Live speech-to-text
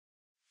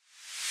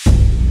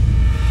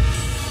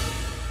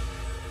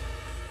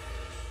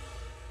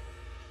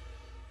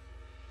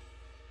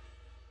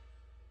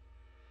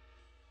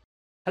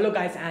Hello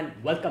guys and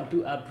welcome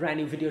to a brand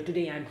new video.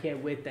 Today I'm here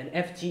with an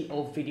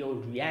FGO video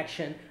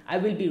reaction. I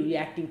will be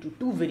reacting to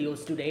two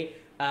videos today.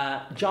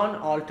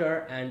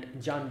 Jalter and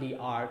Jeanne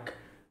arc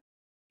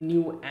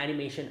new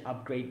animation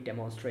upgrade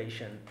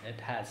demonstration. It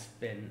has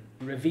been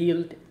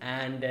revealed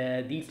and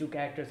these two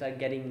characters are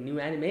getting new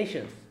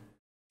animations.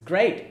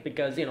 Great,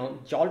 because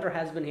Jalter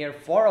has been here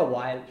for a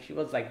while. She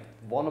was like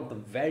one of the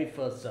very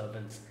first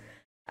servants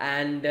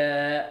and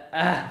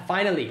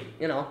finally,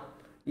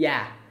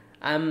 yeah,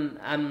 I'm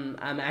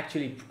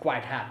actually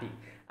quite happy.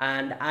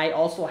 And I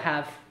also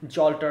have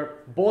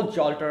both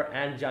Jalter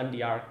and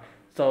Jeanne arc,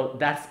 so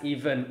that's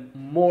even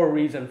more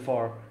reason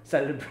for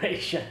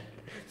celebration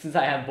since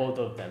I have both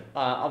of them.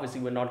 Obviously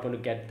we're not going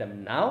to get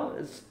them now.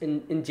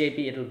 In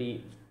JP it'll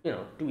be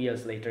 2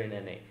 years later in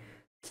NA.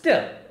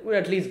 Still, we're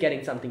at least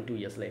getting something 2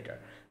 years later.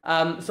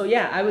 So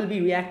yeah, I will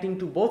be reacting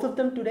to both of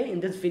them today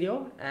in this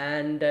video,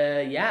 and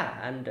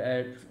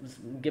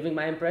giving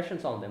my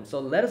impressions on them. So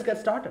let us get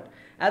started.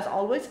 As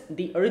always,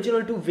 the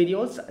original two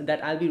videos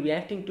that I'll be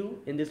reacting to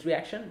in this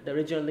reaction, the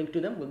original link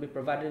to them will be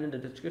provided in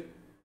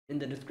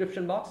the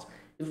description box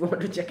if you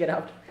want to check it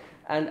out.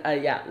 And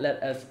yeah,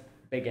 let us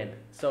begin.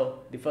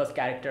 So the first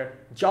character,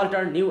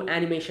 Jalter new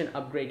animation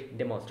upgrade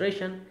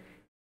demonstration.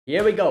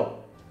 Here we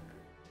go.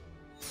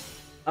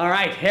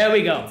 Alright, here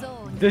we go.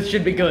 This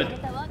should be good.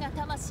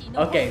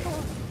 Okay.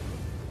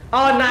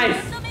 Oh, nice.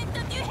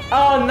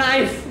 Oh,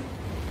 nice.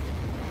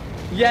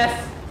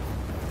 Yes.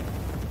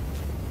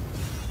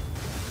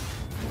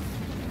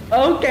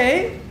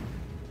 Okay.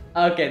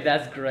 Okay,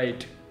 that's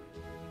great.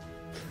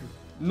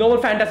 Noble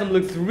Phantasm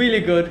looks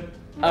really good.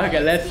 Okay,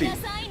 let's see.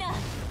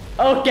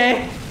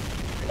 Okay.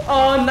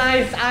 Oh,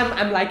 nice.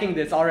 I'm liking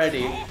this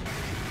already.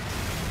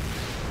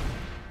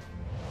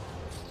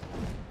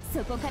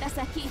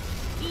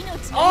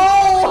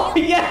 Oh,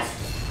 yes.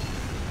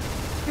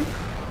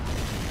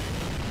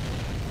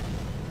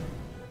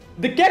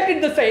 They kept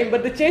it the same,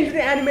 but they changed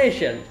the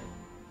animation.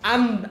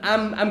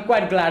 I'm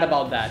quite glad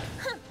about that.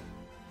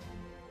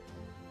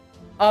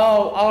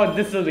 Oh,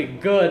 this will be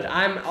good.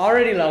 I'm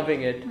already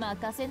loving it.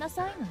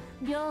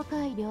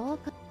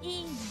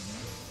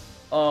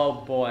 Oh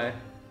boy.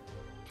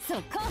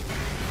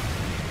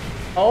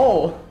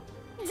 Oh.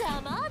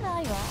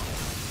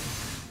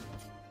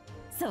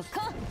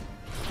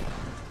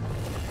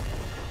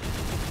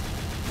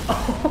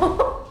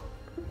 Oh.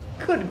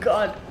 Good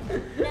God.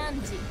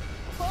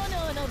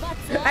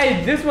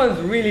 Hey, this one's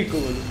really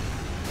cool.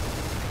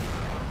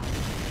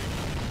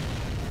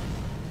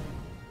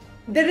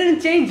 They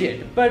didn't change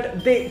it,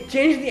 but they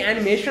changed the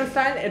animation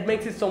style. It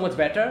makes it so much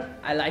better.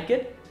 I like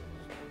it.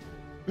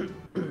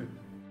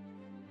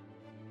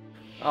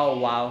 Oh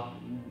wow.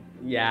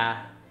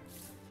 Yeah.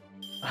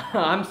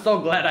 I'm so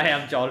glad I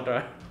have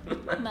Jalter.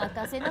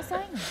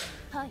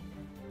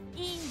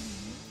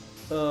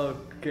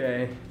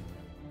 Okay.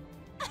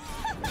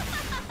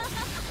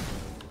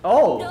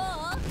 Oh.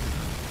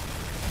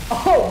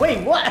 Oh,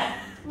 wait, what?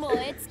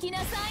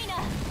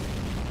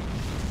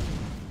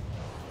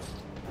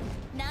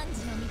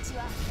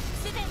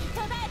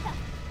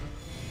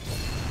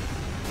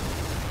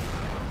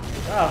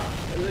 Oh,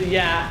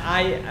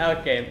 yeah,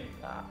 okay.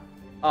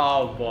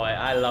 Oh boy,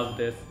 I love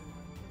this.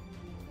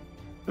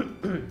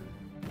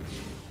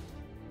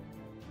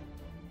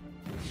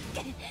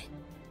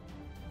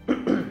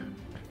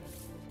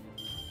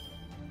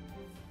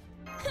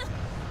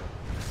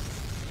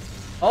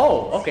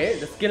 Oh, okay,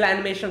 the skill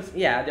animations,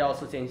 yeah, they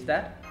also changed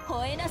that.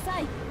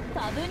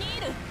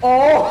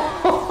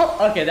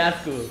 Oh, okay,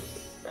 that's cool.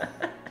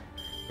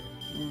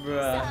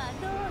 Bruh.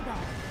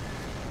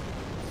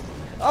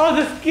 Oh,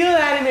 the skill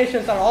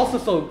animations are also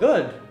so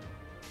good.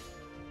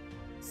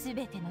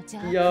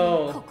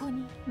 Yo.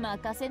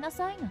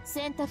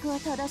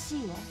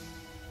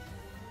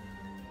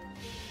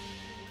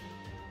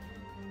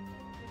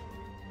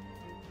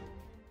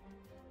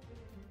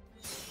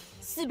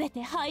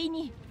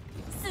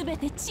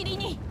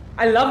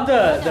 I love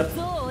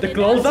the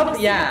close up.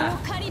 Yeah,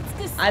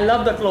 I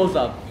love the close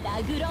up.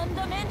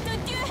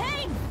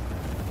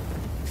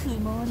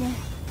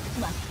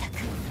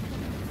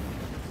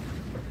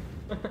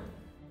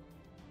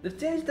 They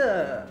changed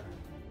the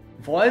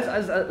voice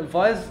lines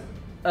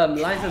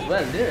as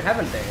well,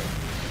 haven't they?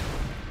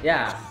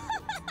 Yeah.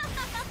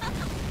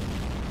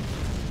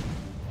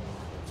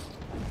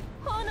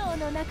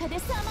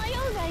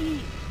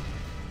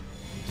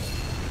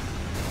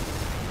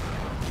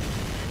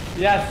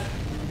 Yes,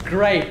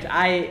 great.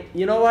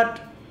 You know what?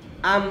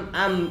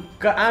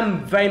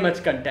 I'm very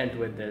much content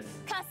with this.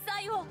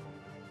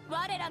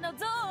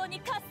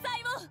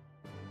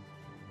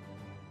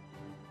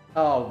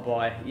 Oh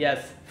boy,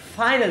 yes.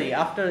 Finally,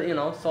 after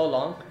so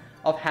long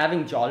of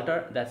having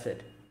Jalter, that's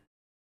it.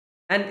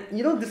 And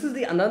this is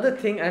the another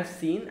thing I've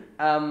seen.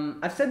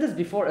 I've said this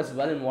before as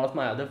well in one of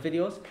my other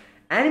videos.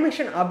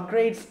 Animation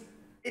upgrades,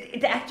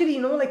 it actually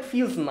like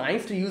feels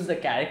nice to use the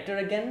character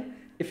again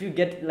if you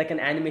get like an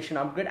animation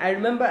upgrade. I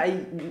remember I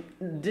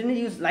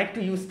didn't like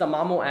to use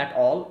Tamamo at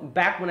all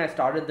back when I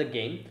started the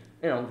game,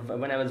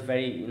 when I was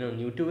very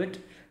new to it.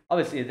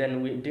 obviously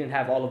then we didn't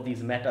have all of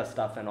these meta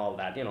stuff and all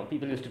that. You know,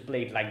 people used to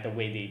play it like the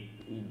way they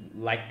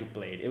like to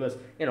play it. It was,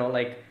 you know,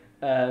 like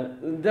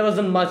there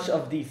wasn't much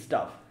of these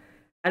stuff.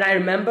 And I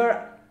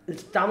remember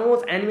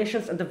Tamo's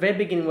animations at the very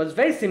beginning was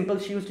very simple.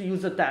 She used to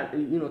use the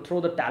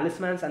throw the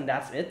talismans and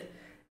that's it.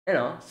 You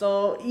know,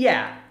 so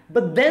yeah.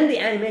 But then the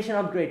animation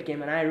upgrade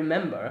came, and I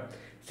remember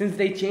since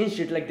they changed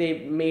it, like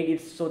they made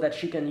it so that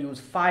she can use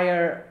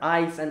fire,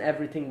 ice, and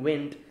everything,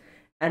 wind.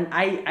 And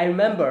I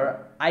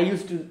remember I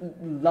used to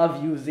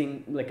love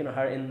using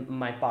her in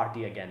my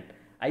party again.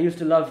 I used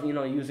to love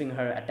using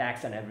her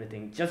attacks and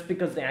everything just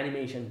because the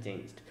animation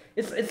changed.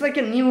 It's like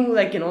a new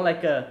like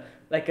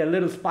a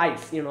little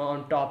spice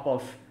on top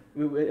of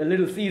a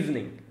little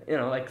seasoning,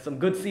 like some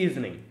good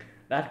seasoning,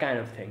 that kind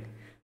of thing.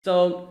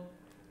 So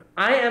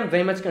I am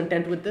very much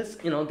content with this.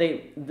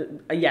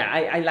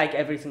 I like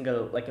every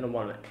single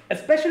one,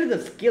 especially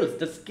the skills.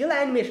 The skill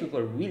animations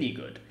were really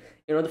good.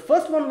 The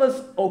first one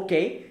was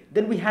okay.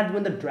 Then we had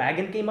when the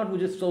dragon came out,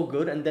 which is so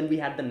good, and then we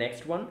had the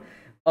next one.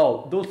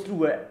 Oh, those two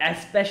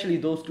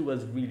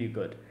was really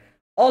good.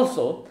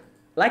 Also,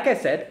 like I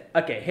said,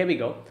 okay, here we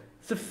go.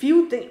 So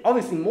few things,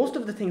 obviously most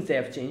of the things they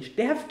have changed.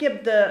 They have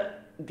kept the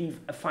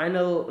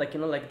final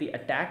the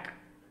attack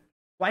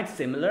quite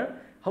similar.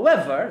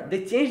 However,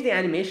 they changed the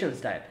animation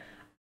style.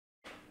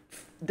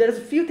 There's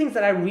a few things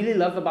that I really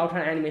love about her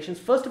animations.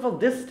 First of all,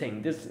 this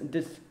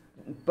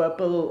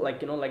purple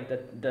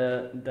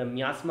the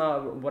miasma,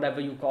 or whatever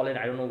you call it,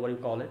 I don't know what you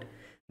call it.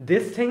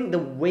 This thing, the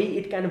way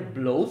it kind of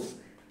blows,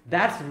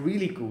 that's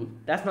really cool.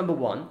 That's number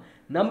one.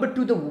 Number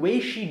two, the way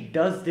she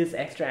does this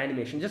extra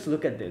animation. Just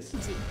look at this.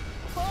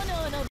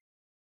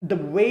 The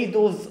way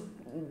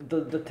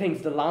the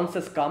things, the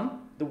lances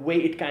come, the way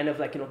it kind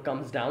of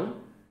comes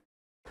down,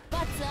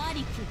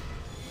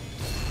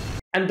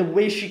 and the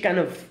way she kind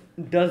of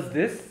does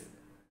this,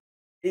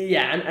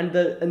 yeah, and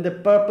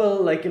the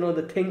purple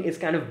the thing is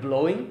kind of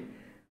blowing.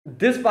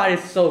 This part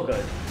is so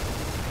good.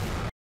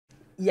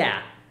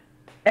 Yeah,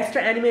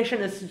 extra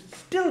animation is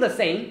still the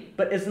same,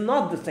 but it's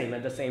not the same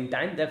at the same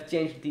time. They've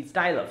changed the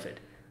style of it,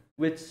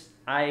 which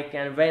I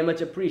can very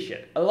much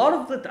appreciate. A lot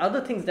of the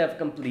other things they've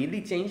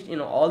completely changed,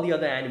 all the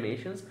other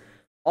animations,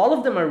 all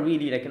of them are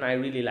really I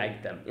really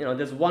like them.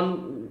 There's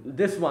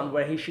this one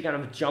where she kind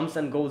of jumps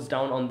and goes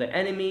there's on the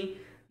enemy.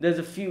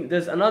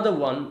 There's another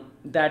one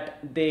that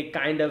they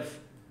kind of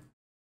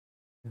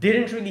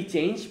didn't really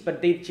change,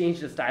 but they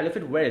changed the style of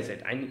it. Where is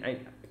it? I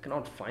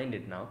cannot find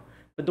it now.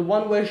 But the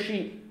one where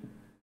she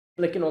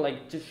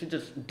she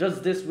just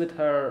does this with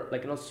her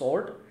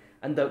sword,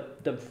 and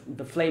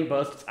the flame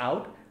bursts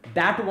out.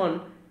 That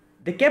one,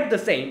 they kept the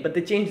same, but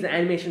they changed the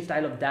animation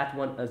style of that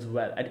one as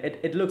well.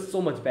 It looks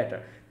so much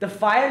better. The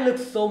fire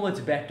looks so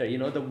much better.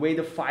 The way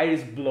the fire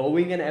is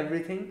blowing and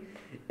everything,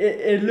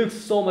 it looks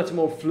so much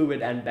more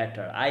fluid and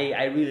better.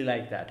 I really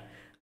like that.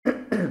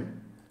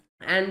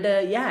 And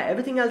yeah,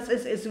 everything else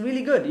is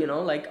really good.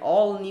 Like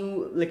all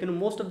new,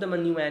 most of them are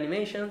new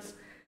animations.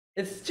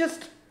 It's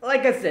just,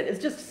 like I said,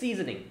 it's just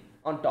seasoning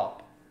on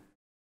top.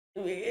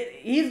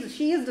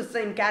 She is the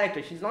same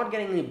character. She's not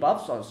getting any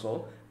buffs or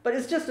so, but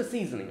it's just a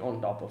seasoning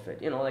on top of it.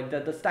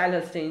 The style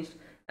has changed,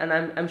 and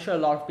I'm sure a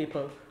lot of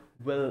people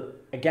will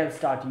again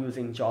start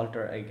using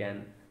Jalter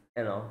again.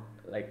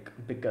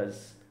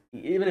 Because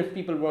even if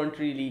people weren't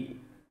really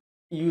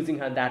using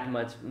her that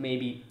much,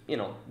 maybe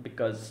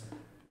because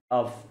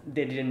of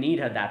they didn't need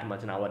her that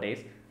much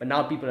nowadays, but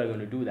now people are going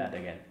to do that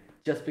again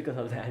just because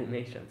of the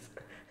animations.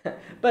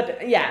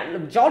 But yeah,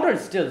 Jalter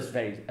still is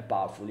very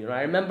powerful.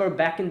 I remember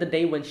back in the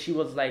day when she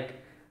was like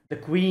the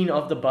queen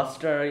of the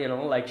Buster,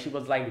 she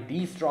was like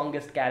the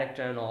strongest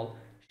character and all.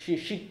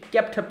 She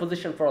kept her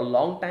position for a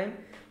long time.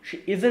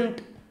 She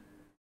isn't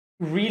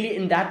really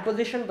in that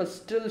position, but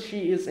still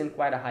she is in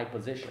quite a high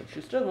position.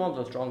 She's still one of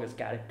the strongest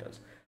characters.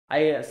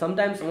 I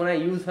sometimes when I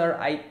use her,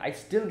 I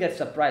still get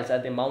surprised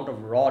at the amount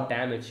of raw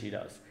damage she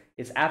does.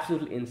 It's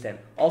absolutely insane.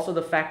 Also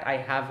the fact I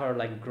have her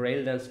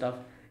grailed and stuff,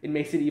 it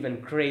makes it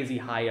even crazy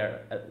higher,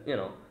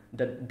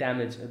 the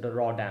damage, the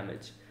raw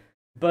damage.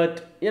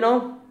 But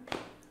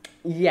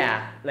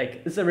yeah,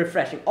 it's a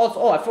refreshing.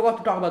 Also, I forgot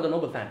to talk about the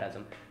Noble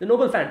Phantasm. The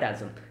Noble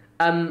Phantasm.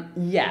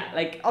 Yeah,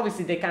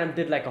 obviously they kind of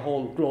did a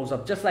whole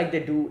close-up, just like they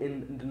do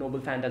in the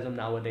Noble Phantasm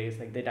nowadays.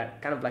 They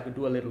kind of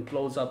do a little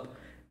close-up.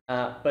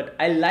 But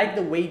I like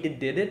the way they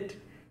did it.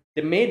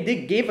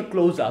 They gave a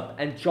close-up,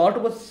 and Jalter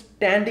was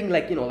standing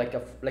like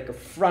a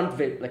front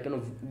view,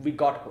 we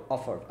got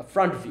of her a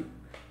front view.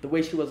 The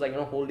way she was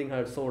holding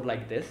her sword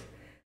like this,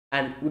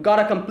 and we got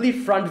a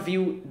complete front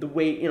view. The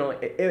way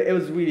it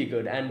was really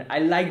good, and I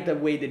like the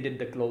way they did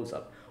the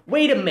close-up.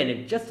 Wait a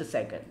minute, just a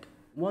second.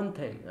 One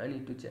thing I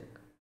need to check.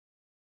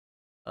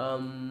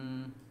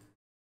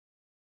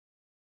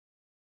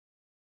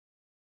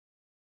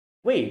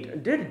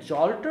 Wait, did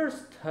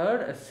Jalter's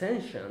third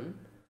ascension,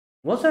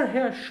 was her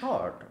hair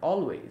short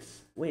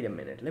always? Wait a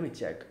minute, let me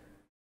check.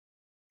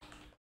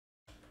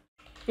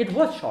 It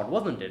was short,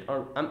 wasn't it?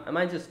 Or am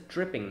I just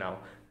tripping now?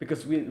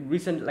 Because I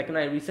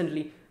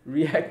recently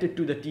reacted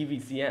to the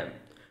TVCM.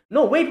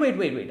 No, wait.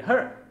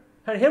 Her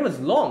hair was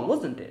long,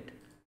 wasn't it?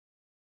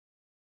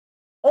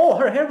 Oh,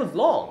 her hair was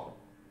long.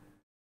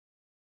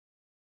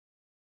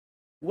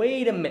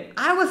 Wait a minute.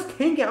 I was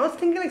thinking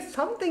like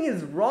something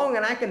is wrong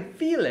and I can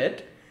feel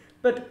it.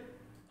 But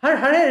her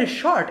hair is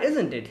short,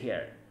 isn't it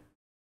here?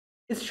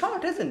 It's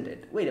short, isn't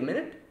it? Wait a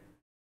minute.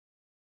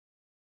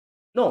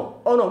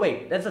 No. Oh no,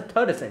 wait. That's the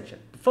third ascension.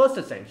 The first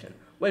ascension.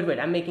 Wait,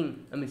 I'm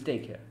making a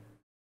mistake here.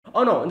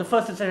 Oh no, in the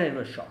first ascension it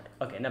was short.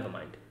 Okay, never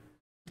mind.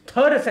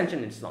 Third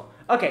ascension it's long.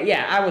 Okay,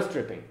 yeah, I was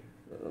tripping.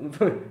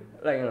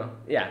 Like, you know,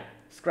 yeah,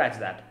 scratch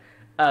that.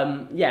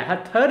 Yeah,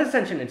 her third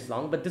ascension it's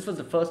long, but this was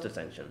the first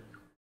ascension.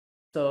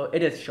 So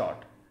it is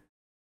short.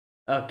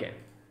 Okay,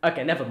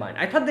 never mind.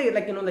 I thought they,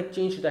 like, you know, like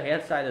changed the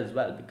hairstyle as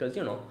well, because,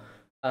 you know,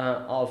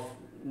 of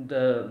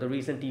the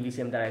recent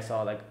TVCM that I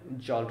saw, like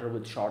Jalter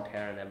with short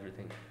hair and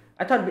everything.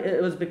 I thought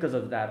it was because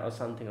of that or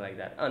something like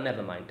that. Oh,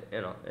 never mind.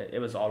 You know, it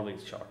was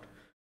always short.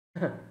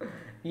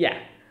 Yeah.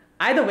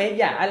 Either way,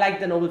 yeah, I like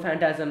the Noble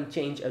Phantasm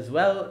change as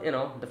well. You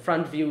know, the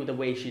front view, the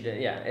way she did,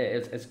 yeah,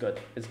 it's good.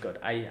 It's good.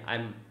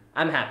 I'm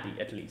happy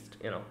at least.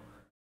 You know.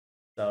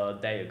 So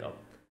there you go.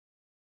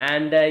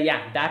 And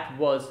yeah, that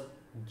was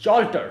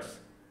Jalter's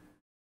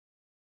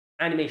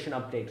animation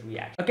update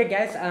react. Okay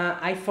guys,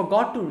 I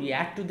forgot to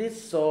react to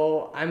this,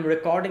 so I'm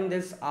recording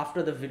this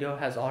after the video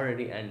has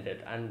already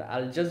ended, and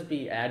I'll just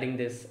be adding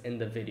this in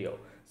the video.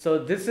 So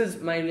this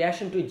is my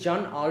reaction to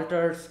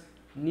Jalter's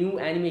new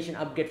animation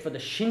update for the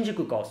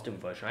Shinjuku costume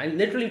version. I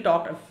literally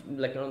talk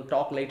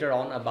later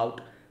on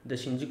about the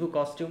Shinjuku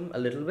costume a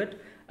little bit,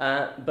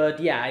 but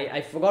yeah,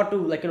 I forgot to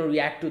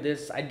react to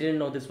this. I didn't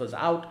know this was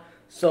out.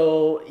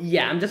 So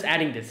yeah, I'm just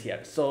adding this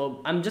here.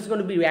 So I'm just going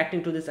to be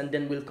reacting to this, and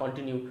then we'll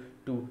continue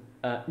to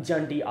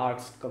Jeanne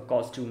D'Arc's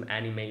costume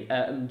anime,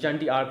 Jeanne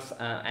D'Arc's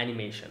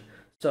animation.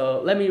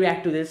 So let me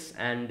react to this,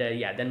 and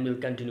yeah, then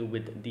we'll continue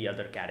with the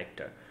other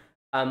character.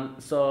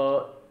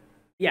 So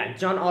yeah,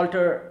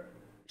 Jalter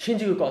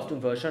Shinjuku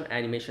costume version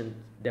animation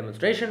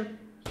demonstration.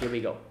 Here we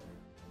go.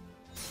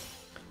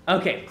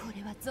 Okay.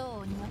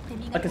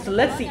 Okay, so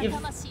let's see if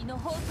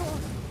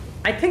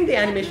I think the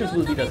animations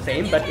will be the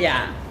same, but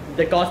yeah,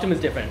 the costume is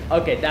different.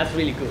 Okay, that's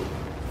really cool.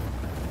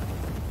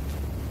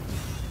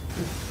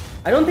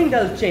 I don't think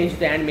they'll change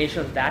the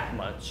animations that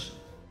much,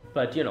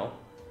 but you know.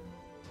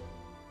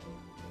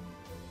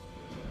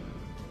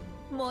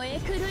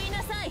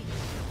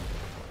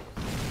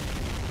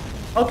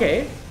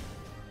 Okay.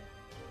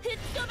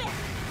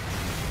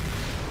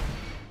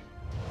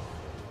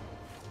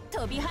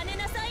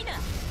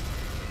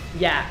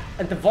 Yeah,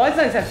 and the voice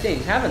lines have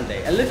changed, haven't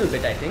they? A little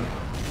bit, I think.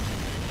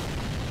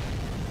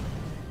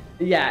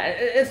 Yeah,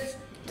 it's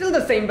still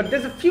the same, but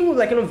there's a few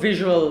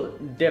visual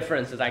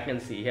differences I can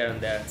see here and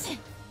there.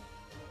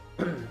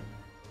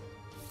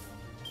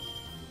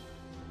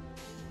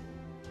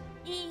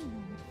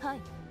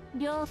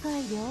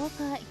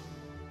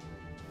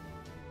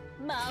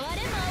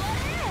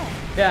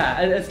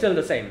 Yeah, it's still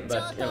the same,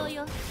 but you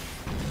know.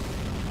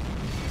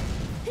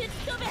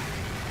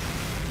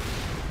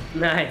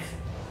 Nice.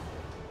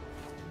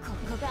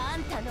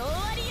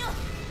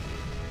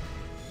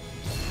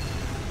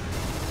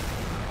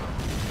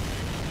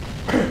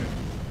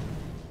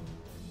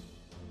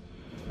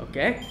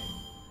 Okay.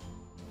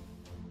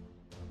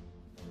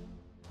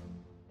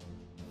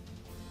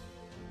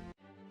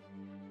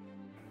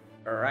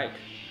 Alright.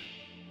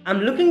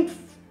 I'm looking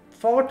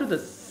forward to the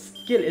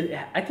skill.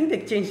 I think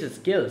they changed the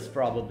skills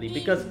probably,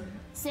 because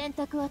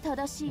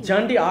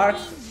Jeanne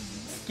D'Arc's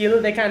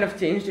skill they kind of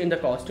changed in the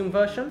costume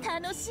version.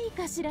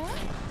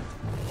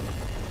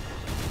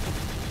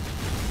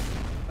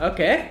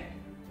 Okay.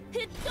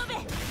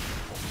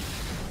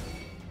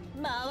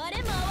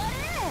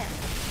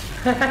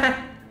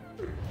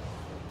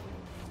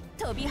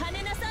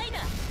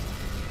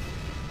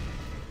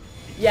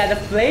 Yeah, the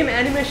flame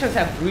animations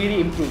have really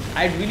improved.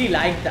 I really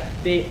like that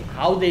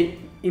how they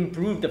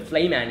improved the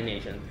flame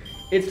animation.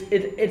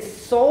 It's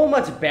so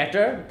much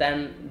better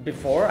than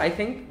before, I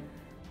think.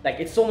 Like,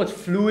 it's so much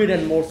fluid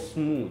and more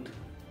smooth.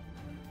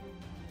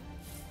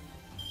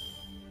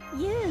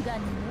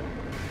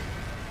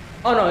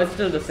 Oh no, it's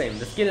still the same.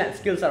 The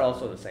skills are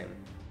also the same.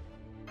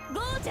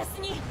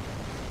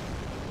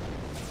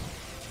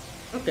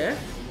 Okay.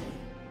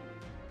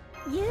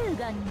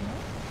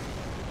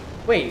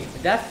 Wait,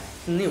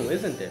 that's new,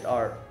 isn't it?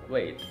 Or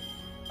wait.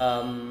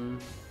 No,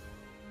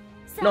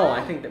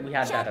 I think that we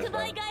had that as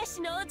well.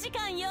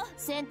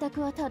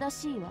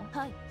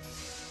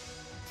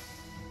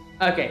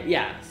 Okay,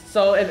 yeah.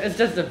 So it's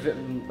just a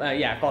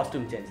yeah,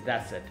 costume change.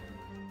 That's it.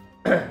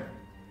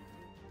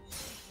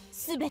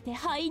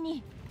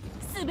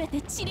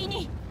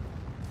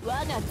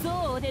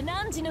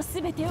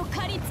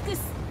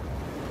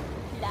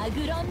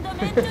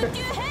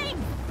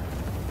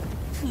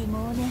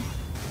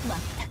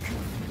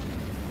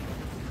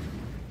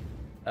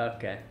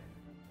 Okay.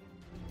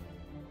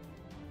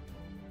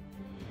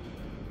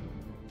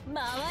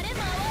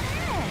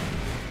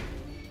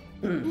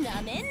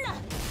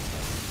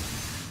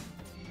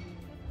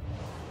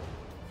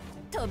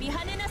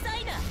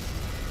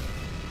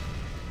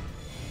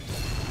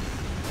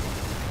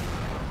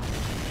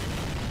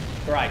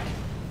 Right.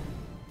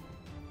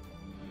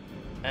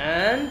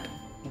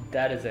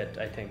 that is it,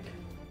 I think.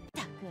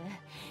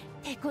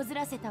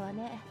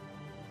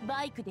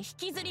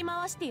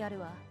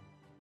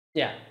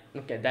 Yeah,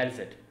 okay, that is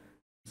it.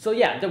 So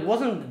yeah, there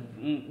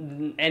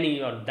wasn't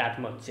any or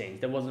that much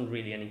change. There wasn't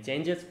really any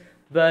changes.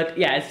 But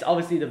yeah, it's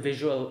obviously the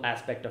visual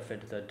aspect of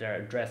it. The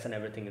dress and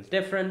everything is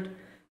different.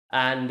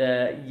 And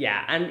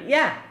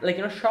yeah, like,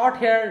 you know, short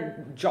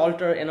hair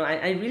Jalter, you know,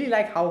 I really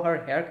like how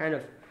her hair kind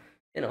of,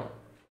 you know,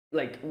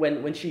 like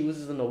when she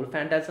uses the Noble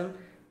Phantasm,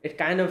 it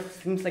kind of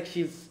seems like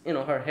she's, you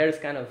know, her hair is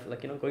kind of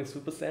like, you know, going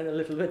Super Saiyan a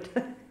little bit.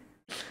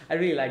 I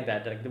really like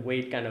that, like the way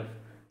it kind of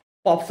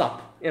pops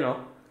up, you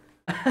know.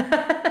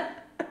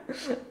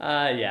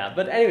 Yeah,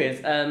 but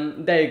anyways,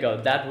 there you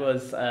go. That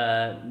was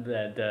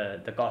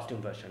the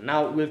costume version.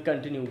 Now we'll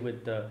continue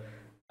with the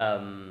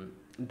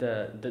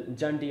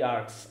Jeanne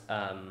d'Arc's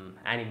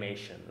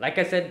animation. Like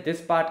I said,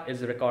 this part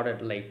is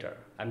recorded later.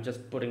 I'm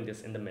just putting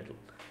this in the middle.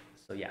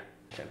 So yeah.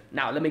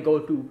 Now let me go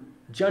to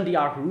Jeanne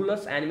d'Arc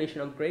Ruler's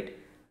animation upgrade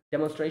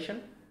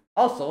demonstration.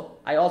 Also,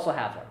 I also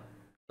have her.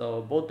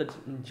 So both the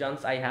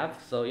Jeannes I have.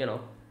 So, you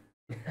know,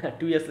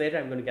 2 years later,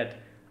 I'm going to get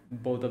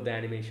both of the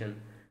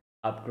animation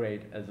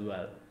upgrade as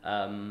well.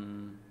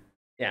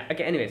 Yeah,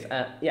 okay, anyways,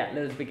 yeah,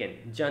 let us begin.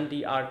 Jeanne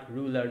d'Arc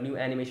Ruler new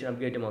animation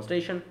upgrade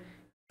demonstration.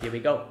 Here we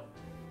go.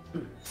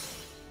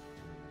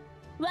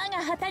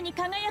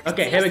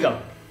 Okay, here we go.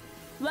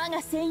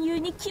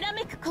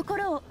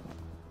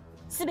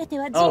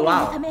 Oh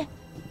wow.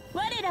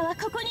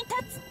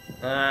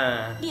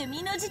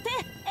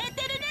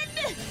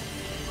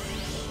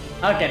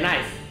 Okay,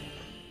 nice.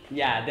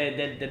 Yeah,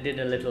 they did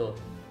a little,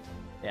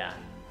 yeah.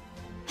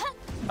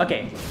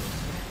 Okay.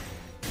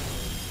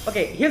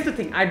 Okay, here's the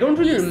thing. I don't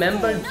really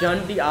remember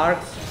Jeanne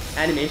d'Arc's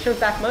animations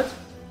that much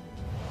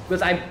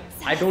because I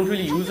don't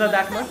really use her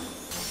that much.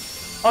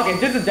 Okay,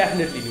 this is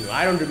definitely new.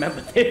 I don't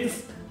remember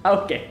this.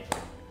 Okay.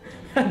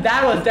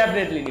 That was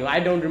definitely new. I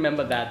don't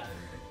remember that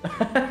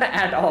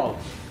at all.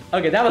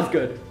 Okay, that was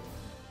good.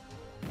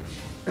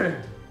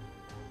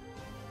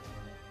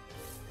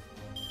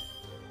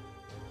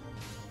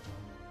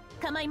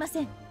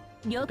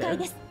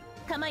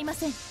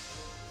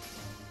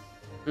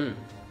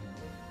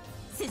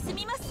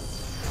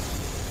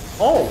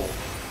 Oh,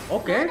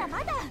 okay.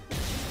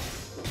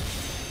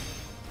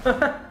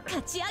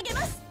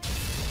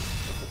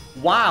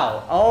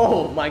 Wow,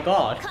 oh my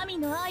god.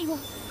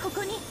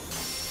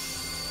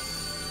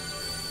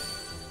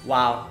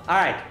 Wow,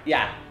 alright,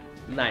 yeah,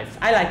 nice.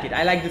 I like it.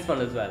 I like this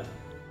one as well.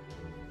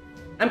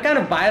 I'm kind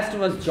of biased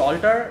towards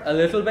Jalter a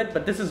little bit,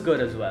 but this is good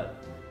as well.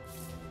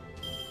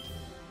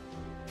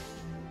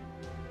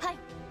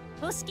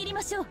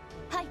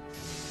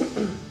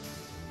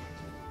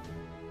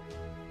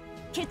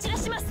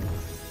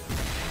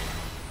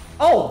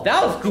 Oh,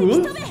 that was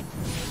cool.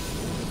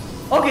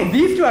 Okay,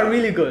 these two are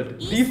really good.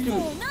 These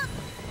two.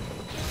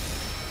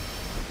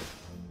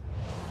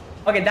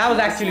 Okay, that was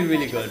actually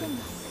really good.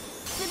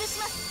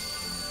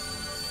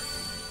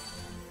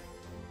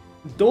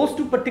 Those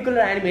two particular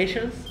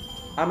animations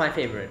are my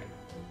favorite.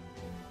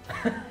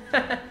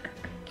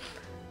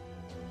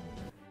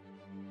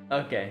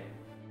 Okay.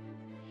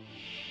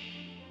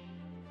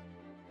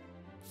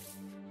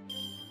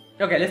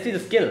 Okay, let's see the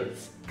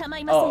skills.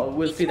 Oh,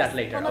 we'll see that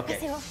later. Okay.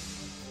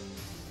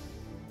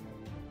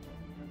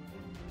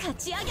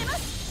 Okay.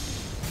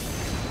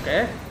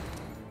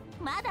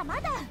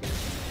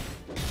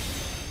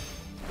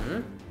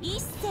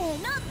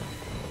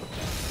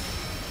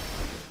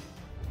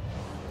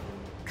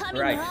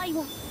 Right.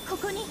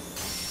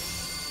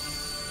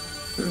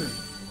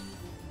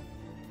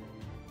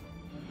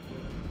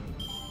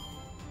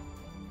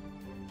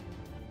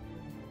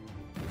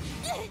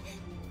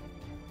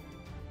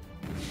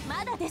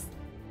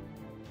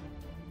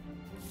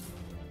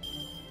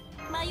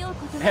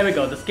 Here we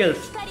go, the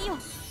skills.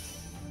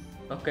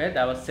 Okay,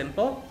 that was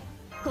simple.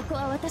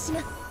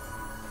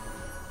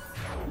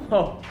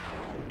 Oh.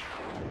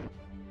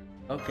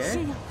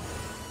 Okay.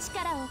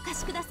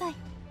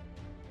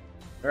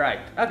 Right.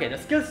 Okay, the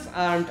skills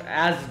aren't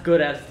as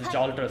good as the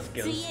Jalter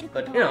skills,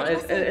 but you know,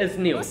 it's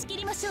new.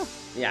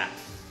 Yeah.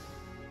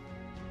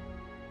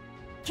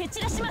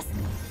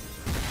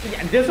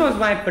 Yeah, this was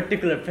my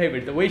particular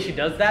favorite. The way she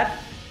does that.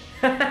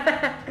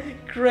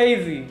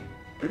 Crazy.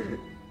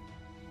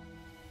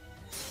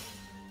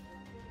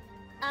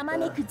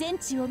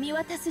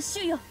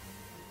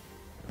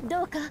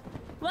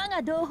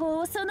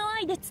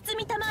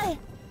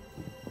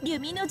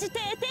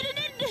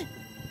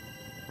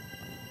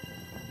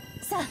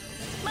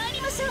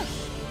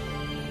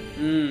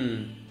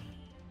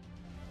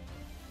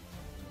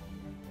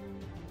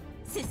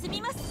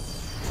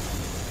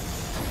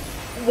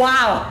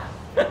 Wow.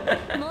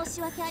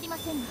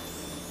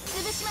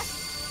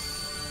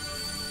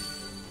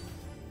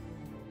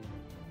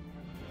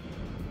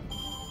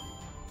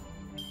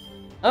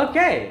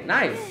 Okay,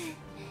 nice.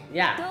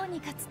 Yeah,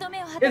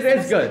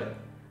 it's good.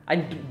 I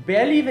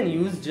barely even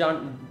use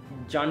Jeanne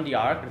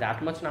d'Arc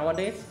that much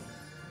nowadays.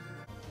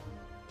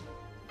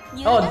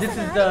 Oh, this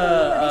is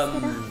the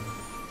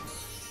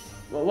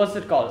what's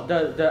it called?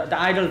 The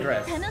idol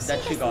dress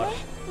that she got.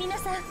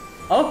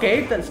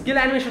 Okay, the skill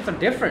animations are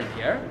different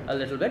here a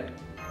little bit.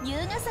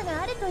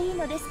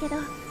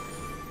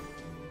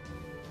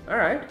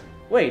 Alright,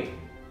 wait.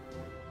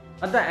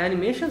 Are the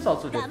animations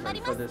also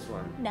different for this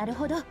one?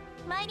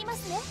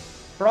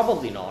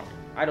 Probably not.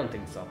 I don't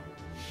think so.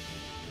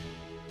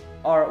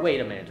 Or wait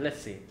a minute, let's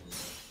see.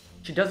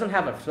 She doesn't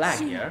have a flag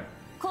here.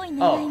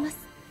 Oh,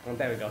 well,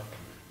 there we go.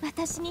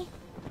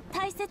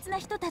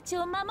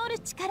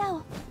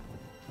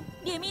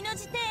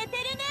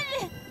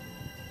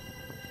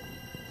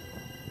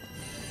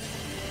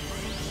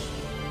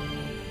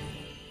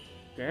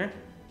 Okay.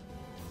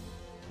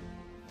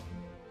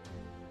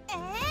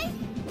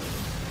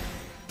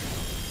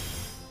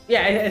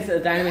 Yeah,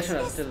 the animation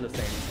is still the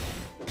same.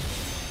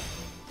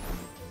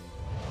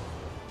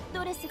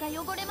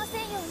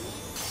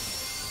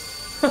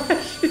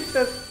 She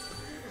says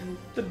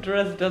the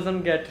dress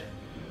doesn't get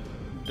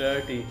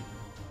dirty.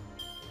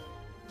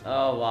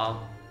 Oh wow.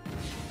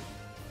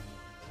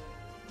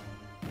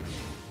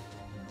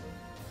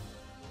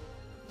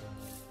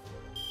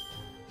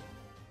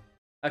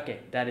 Okay,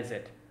 that is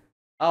it.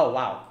 Oh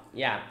wow,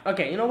 yeah.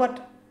 Okay, you know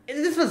what?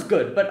 This was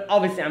good, but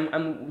obviously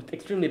I'm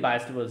extremely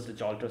biased towards the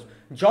Jalter's.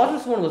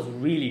 Jalter's one was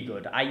really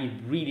good. I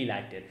really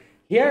liked it.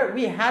 Here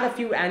we had a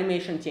few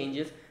animation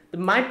changes.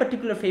 My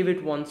particular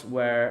favorite ones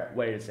were,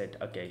 where is it?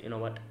 Okay, you know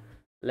what?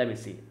 Let me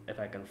see if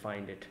I can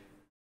find it.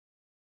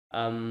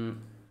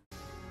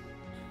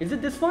 Is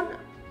it this one?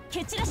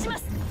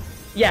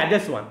 Yeah,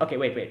 this one. Okay,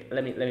 wait.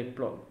 Let me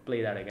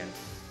play that again.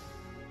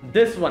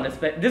 This one's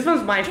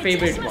my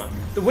favorite one.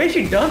 The way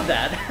she does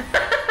that.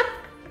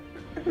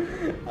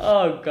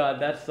 Oh god,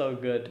 that's so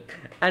good.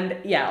 And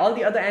yeah, all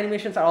the other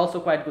animations are also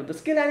quite good. The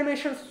skill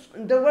animations,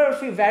 there were a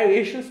few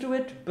variations to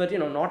it, but you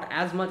know, not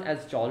as much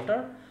as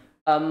Jalter.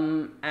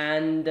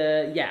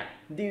 Yeah,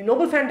 the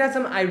Noble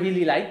Phantasm I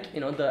really like.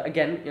 You know,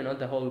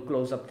 the whole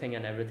close-up thing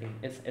and everything.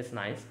 It's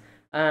nice.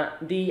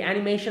 The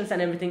animations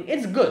and everything,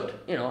 it's good.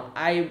 You know,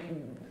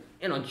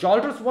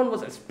 Jalter's one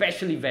was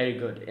especially very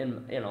good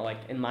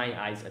in my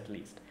eyes at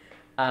least.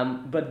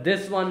 But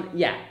this one,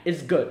 yeah,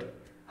 it's good.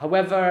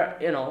 However,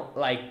 you know,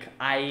 like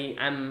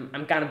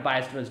I'm kind of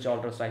biased towards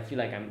Jalter, so I feel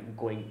like I'm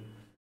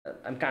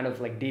kind of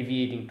like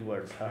deviating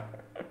towards her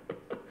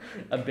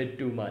a bit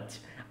too much.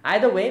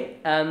 Either way,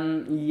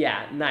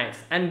 yeah, nice.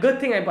 And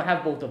good thing I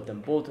have both of them,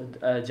 both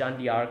Jeanne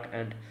d'Arc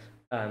and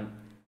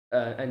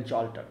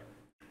Jalter.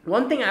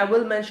 One thing I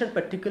will mention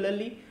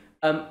particularly,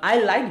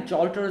 I like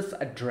Jalter's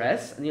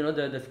dress, you know,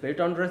 the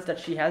Spiriton dress that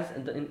she has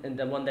in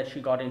the one that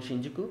she got in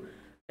Shinjuku.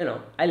 You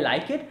know, I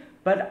like it,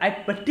 but I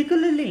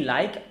particularly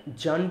like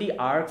Jeanne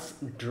d'Arc's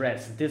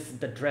dress,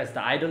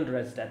 the idol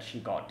dress that she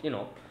got, you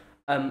know.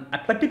 I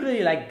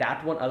particularly like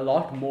that one a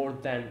lot more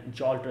than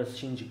Jalter's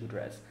Shinjuku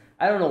dress.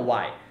 I don't know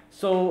why.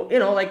 So, you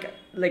know, like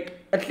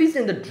at least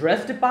in the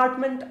dress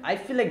department, I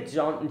feel like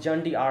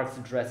Jeanne d'Arc's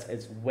dress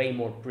is way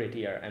more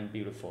prettier and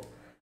beautiful.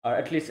 Or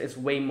at least it's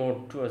way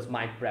more towards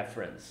my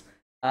preference.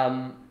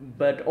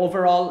 But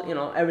overall, you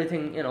know,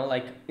 everything, you know,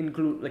 like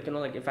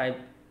if I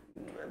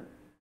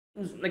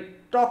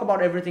like talk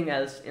about everything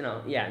else, you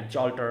know, yeah,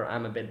 Jalter,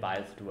 I'm a bit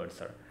biased towards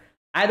her.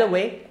 Either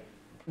way,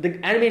 the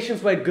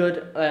animations were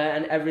good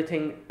and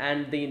everything,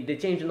 and they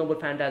changed the Noble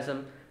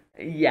Phantasm.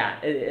 Yeah,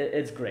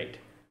 it's great.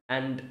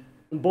 And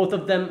both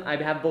of them, I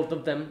have both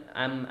of them.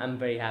 I'm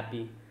very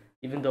happy,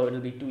 even though it'll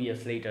be 2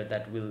 years later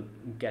that we'll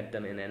get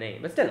them in NA.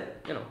 But still,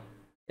 you know,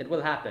 it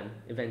will happen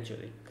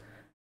eventually.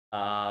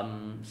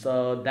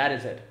 So that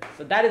is it.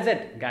 So that is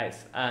it,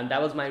 guys. And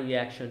that was my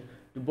reaction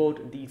to both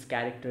these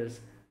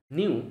characters'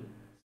 new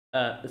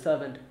the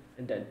servant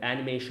and the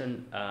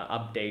animation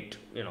update.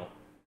 You know,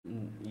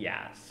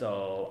 yeah.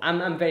 So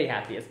I'm very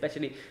happy,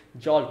 especially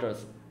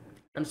Jalter's.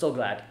 I'm so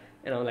glad.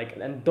 You know, like,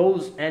 and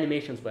those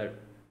animations were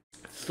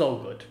so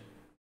good.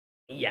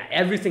 Yeah,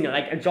 every single,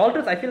 like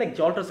Jalter's, I feel like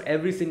Jalter's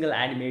every single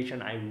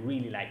animation I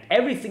really liked.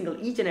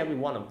 Each and every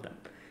one of them.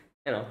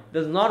 You know,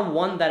 there's not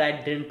one that I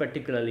didn't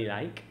particularly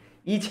like.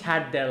 Each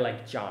had their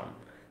like charm.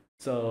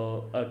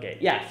 So okay,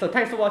 yeah, so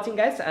thanks for watching,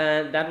 guys,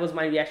 and that was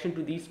my reaction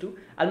to these two.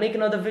 I'll make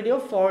another video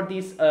for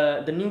these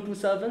the new two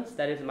servants,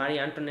 that is Marie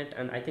Antoinette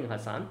and I think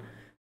Hassan.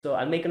 So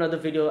I'll make another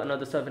video,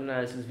 another servant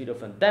analysis video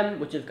for them,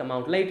 which will come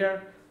out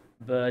later.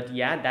 But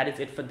yeah, that is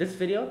it for this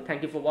video.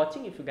 Thank you for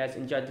watching. If you guys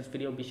enjoyed this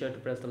video, be sure to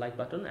press the like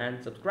button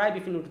and subscribe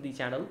if you're new to the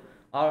channel,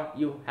 or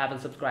you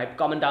haven't subscribed.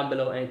 Comment down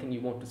below anything you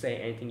want to say,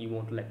 anything you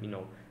want to let me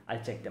know.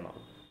 I'll check them out.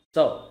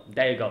 So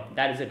there you go,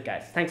 that is it,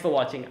 guys. Thanks for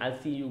watching. I'll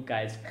see you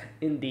guys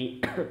in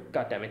the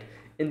god damn it,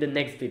 in the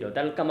next video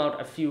that'll come out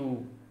a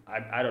few,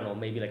 I don't know,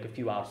 maybe like a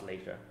few hours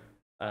later.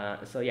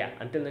 So yeah,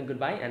 until then,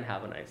 goodbye and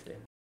have a nice day.